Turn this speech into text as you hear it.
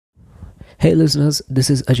Hey listeners, this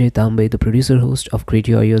is Ajay Tambe, the producer host of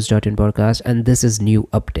CreateYourEars.in podcast, and this is new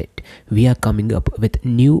update. We are coming up with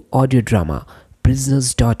new audio drama,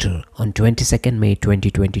 Prisoner's Daughter, on 22nd May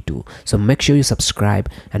 2022. So make sure you subscribe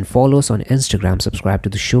and follow us on Instagram, subscribe to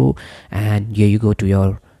the show, and here you go to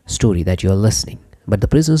your story that you're listening. But The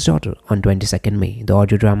Prisoner's Daughter on 22nd May, the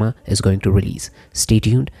audio drama is going to release. Stay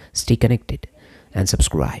tuned, stay connected, and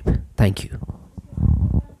subscribe. Thank you.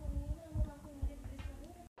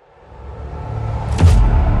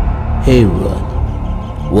 Hey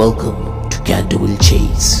everyone, welcome to Canterville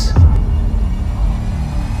Chase.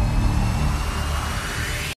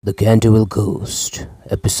 The Canterville Ghost,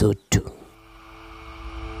 Episode 2.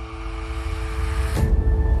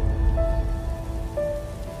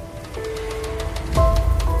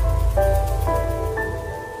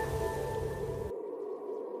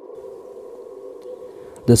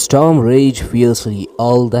 The storm raged fiercely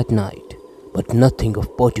all that night, but nothing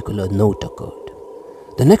of particular note occurred.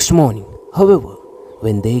 The next morning, however,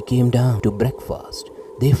 when they came down to breakfast,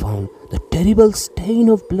 they found the terrible stain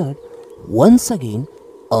of blood once again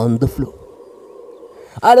on the floor.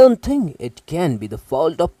 "I don't think it can be the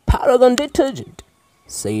fault of Paragon detergent,"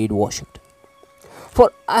 said Washington,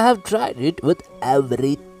 "for I have tried it with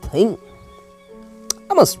everything.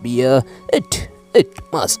 It must be a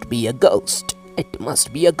ghost. It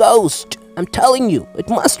must be a ghost. I'm telling you, it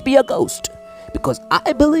must be a ghost, because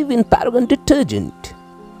I believe in Paragon detergent."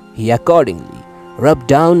 He accordingly rubbed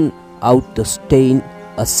down out the stain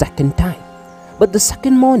a second time, but the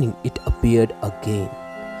second morning it appeared again.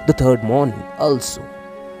 The third morning also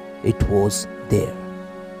it was there,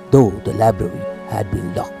 though the library had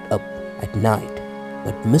been locked up at night.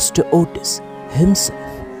 But Mr. Otis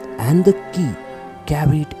himself and the key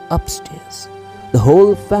carried upstairs. The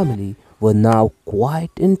whole family were now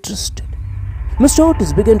quite interested. Mr.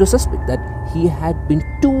 Otis began to suspect that he had been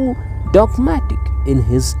too dogmatic in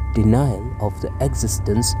his denial of the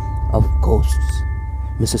existence of ghosts.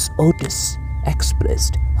 Mrs. Otis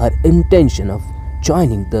expressed her intention of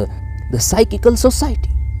joining the Psychical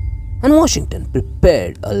Society, and Washington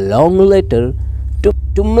prepared a long letter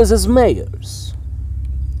to Mrs. Mayers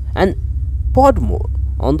and Podmore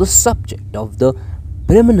on the subject of the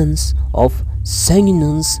preeminence of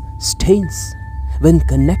sanguineous stains when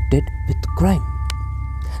connected with crime.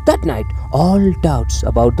 That night, all doubts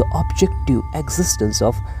about the objective existence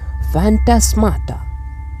of phantasmata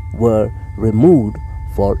were removed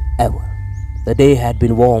forever. The day had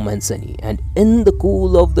been warm and sunny, and in the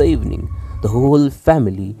cool of the evening, the whole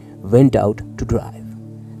family went out to drive.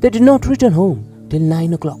 They did not return home till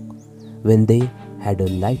 9 o'clock, when they had a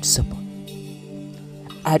light supper.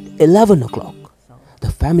 At 11 o'clock, the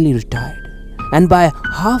family retired, and by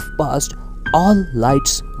 1:30 all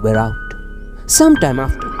lights were out. Sometime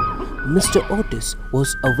after, Mr. Otis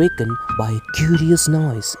was awakened by a curious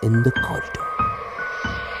noise in the corridor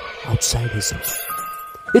outside his house.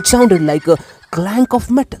 It sounded like a clank of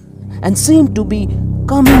metal and seemed to be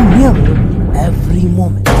coming nearer every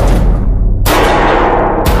moment.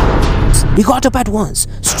 He got up at once,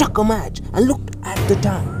 struck a match, and looked at the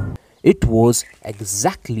time. It was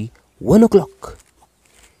exactly 1 o'clock.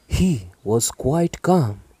 He was quite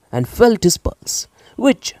calm and felt his pulse,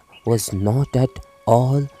 which was not at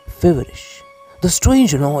all feverish. The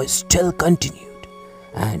strange noise still continued,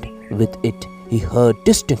 and with it he heard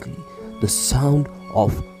distinctly the sound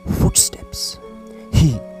of footsteps.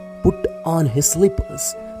 He put on his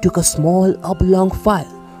slippers, took a small oblong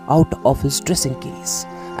file out of his dressing case,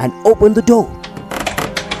 and opened the door.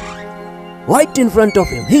 Right in front of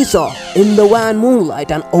him he saw, in the wan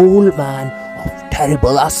moonlight, an old man of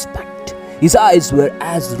terrible aspect. His eyes were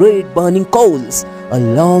as red burning coals. A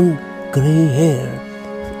long grey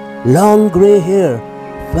hair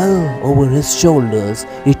fell over his shoulders,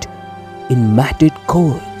 it in matted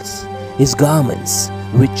coils. His garments,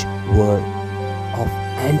 which were of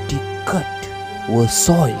antique cut, were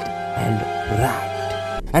soiled and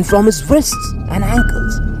ragged, and from his wrists and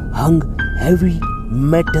ankles hung heavy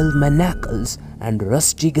metal manacles and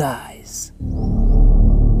rusty guys.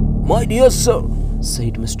 "My dear sir,"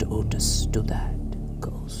 said Mr. Otis to that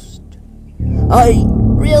ghost, "I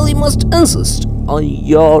really must insist on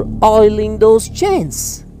your oiling those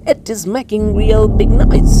chains. It is making real big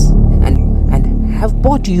noise, and have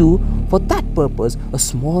bought you for that purpose a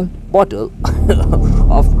small bottle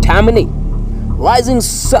of Tammany Rising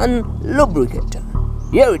Sun lubricator.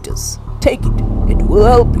 Here it is. Take it. It will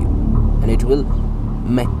help you, and it will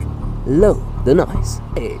make low the noise.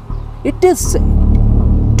 It is said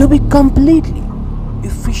to be completely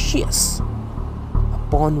efficacious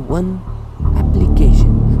upon one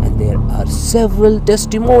application, and there are several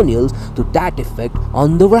testimonials to that effect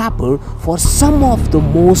on the wrapper for some of the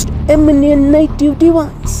most eminent native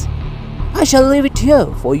divines. I shall leave it here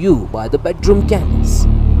for you by the bedroom candles,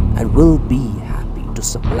 and will be happy to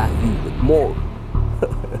supply you with more.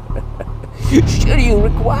 Should you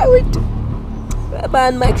require it?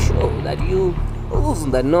 And make sure that you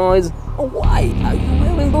loosen that noise. Why are you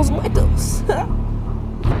wearing those medals?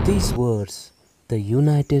 With these words, the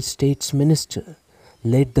United States minister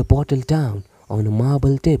laid the bottle down on a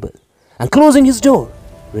marble table and, closing his door,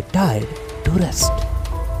 retired to rest.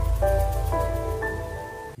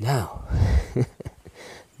 Now,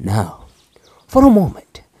 for a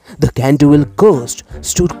moment, the Canterville ghost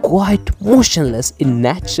stood quite motionless in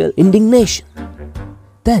natural indignation.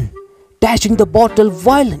 Then, dashing the bottle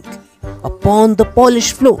violently upon the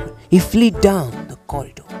polished floor, he fled down the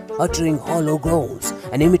corridor, uttering hollow groans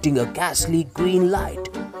and emitting a ghastly green light.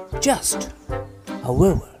 Just,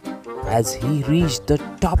 however, as he reached the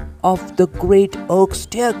top of the great oak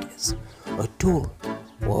staircase, a door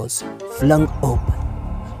was flung open.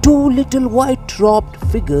 Two little white-robed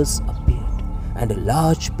figures appeared, and a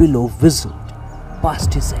large billow whistled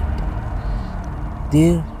past his head.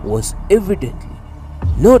 There was evidently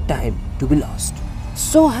no time to be lost.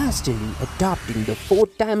 So hastily adopting the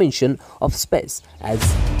fourth dimension of space as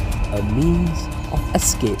a means of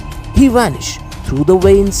escape, he vanished through the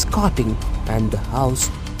wainscoting, and the house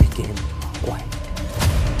became quiet.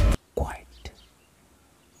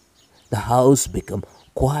 The house became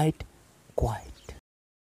quite quiet.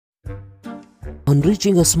 On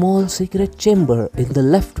reaching a small secret chamber in the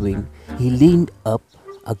left wing, he leaned up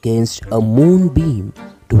against a moonbeam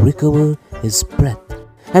to recover his breath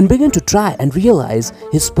and began to try and realize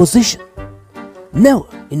his position. Never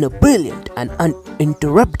in a brilliant and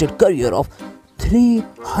uninterrupted career of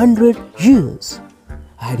 300 years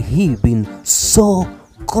had he been so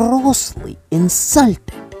grossly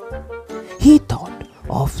insulted. He thought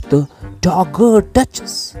of the Dowager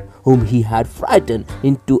Duchess, whom he had frightened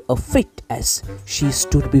into a fit as she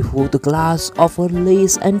stood before the glass of her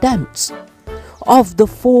lace and diamonds, of the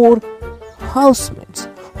 4 housemaids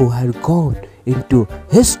who had gone into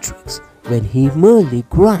hysterics when he merely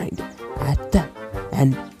grinned at them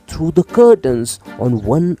and threw the curtains on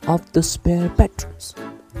one of the spare bedrooms,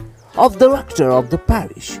 of the rector of the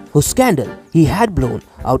parish, whose scandal he had blown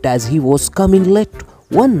out as he was coming late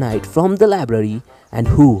one night from the library, and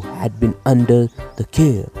who had been under the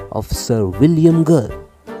care of Sir William Gull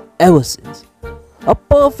ever since, a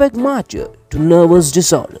perfect martyr to nervous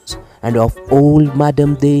disorders, and of old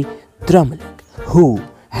Madame de Drummond, who,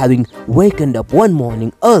 having wakened up one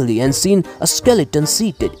morning early and seen a skeleton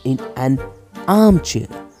seated in an armchair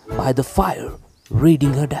by the fire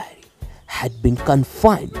reading her diary, had been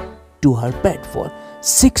confined to her bed for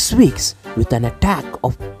 6 weeks with an attack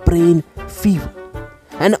of brain fever,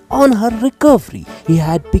 and on her recovery he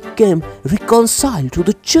had become reconciled to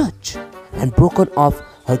the church and broken off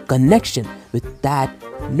her connection with that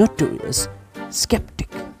notorious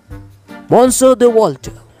skeptic, Monsieur de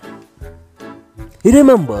Walter. He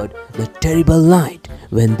remembered the terrible night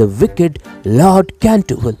when the wicked Lord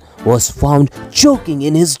Canterville was found choking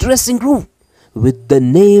in his dressing room with the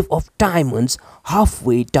knave of diamonds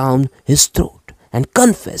halfway down his throat, and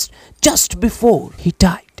confessed just before he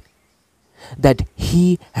died that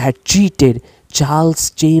he had cheated Charles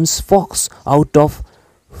James Fox out of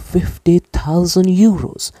 50,000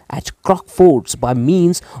 euros at Crockford's by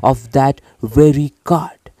means of that very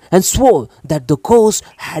card, and swore that the ghost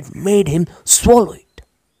had made him swallow it.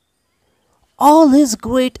 All his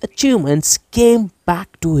great achievements came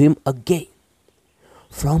back to him again,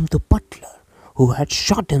 from the butler who had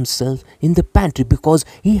shot himself in the pantry because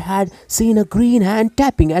he had seen a green hand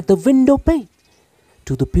tapping at the window pane,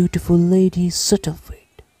 to the beautiful Lady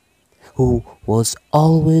Sutterfield, who was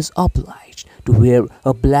always obliged to wear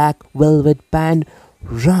a black velvet band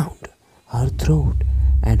round her throat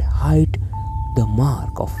and hide the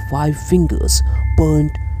mark of 5 fingers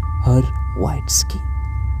burnt her white skin,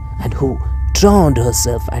 and who drowned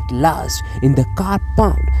herself at last in the carp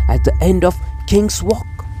pound at the end of King's Walk,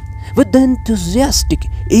 with the enthusiastic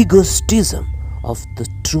egotism of the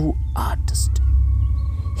true artist.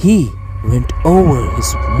 He went over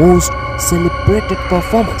his most celebrated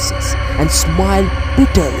performances and smiled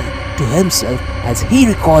bitterly to himself as he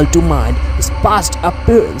recalled to mind his past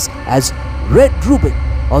appearance as Red Reuben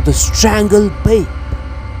or the Strangled Babe,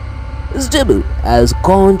 his debut as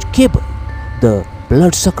Conch Cable, the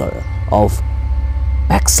bloodsucker of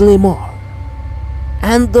Baxley-Moor,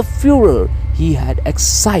 and the furor he had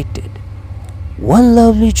excited one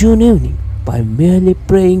lovely June evening by merely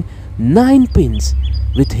praying 9 pins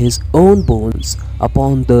with his own bones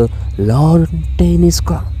upon the lawn tennis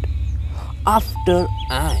ground. After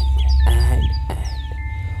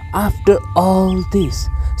after all this,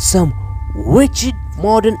 some wretched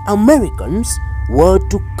modern Americans were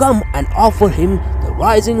to come and offer him the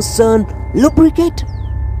Rising Sun lubricator.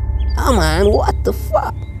 Oh man, what the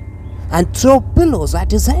fuck? And throw pillows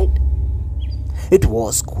at his head. It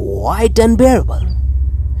was quite unbearable.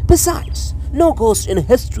 Besides, no ghost in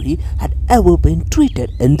history had ever been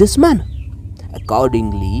treated in this manner.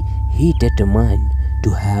 Accordingly, he determined to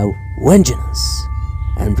have vengeance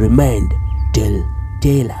and remained till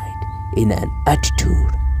daylight in an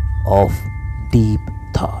attitude of deep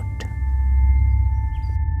thought.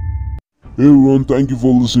 Hey everyone, thank you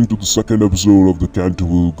for listening to the second episode of the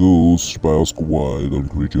Canterville Ghost by Oscar Wilde on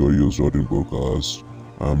CreateYourEars.in podcast.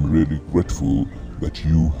 I'm really grateful that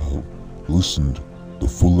you have listened the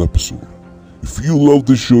full episode. If you love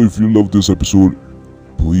this show, if you love this episode,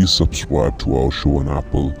 please subscribe to our show on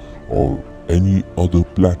Apple or any other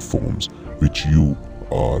platforms which you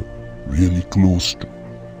are really close to.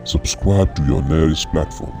 Subscribe to your nearest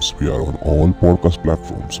platforms. We are on all podcast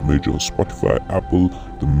platforms, major Spotify, Apple,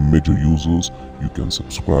 the major users. You can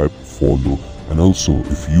subscribe, follow, and also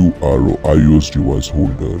if you are an iOS device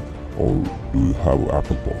holder or do you have an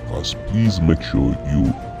Apple podcast, please make sure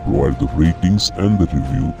you provide the ratings and the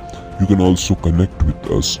review. You can also connect with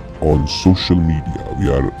us on social media. We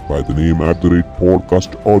are by the name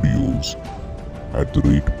 @podcastaudios,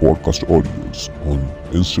 @podcastaudios on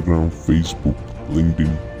Instagram, Facebook,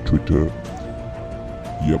 LinkedIn, Twitter.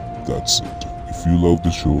 Yep, that's it. If you love the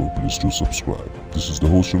show, please do subscribe. This is the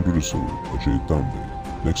host and producer, Ajay Tambe.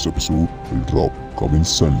 Next episode will drop coming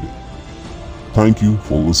Sunday. Thank you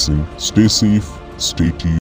for listening. Stay safe, stay tuned.